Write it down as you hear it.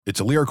It's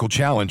a lyrical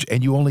challenge,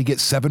 and you only get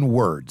 7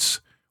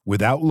 words.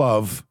 Without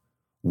love,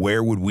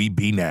 where would we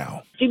be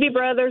now? Doobie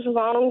Brothers,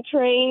 Long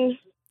Train,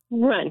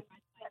 Run.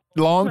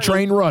 Long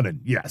Train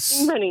Running,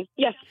 yes. Running,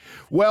 yes.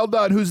 Well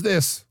done. Who's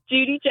this?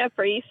 Judy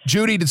Jeffries.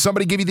 Judy, did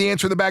somebody give you the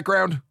answer in the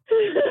background?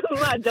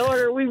 My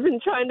daughter, we've been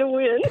trying to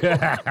win.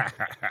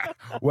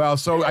 Well,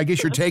 so I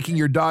guess you're taking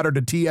your daughter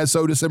to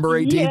TSO December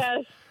 18th?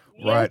 Yes.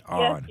 Right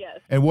on. Yes.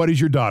 And what is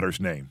your daughter's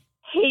name?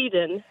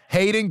 Hayden.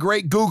 Hayden,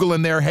 great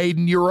Googling there,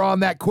 Hayden. You were on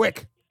that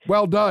quick.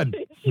 Well done.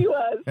 She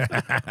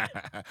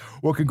was.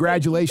 Well,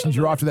 congratulations.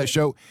 You're off to that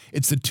show.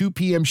 It's the 2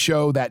 p.m.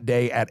 show that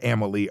day at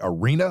Amalie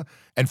Arena.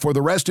 And for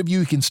the rest of you,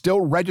 you can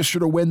still register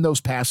to win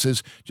those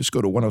passes. Just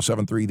go to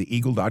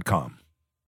 1073theeagle.com.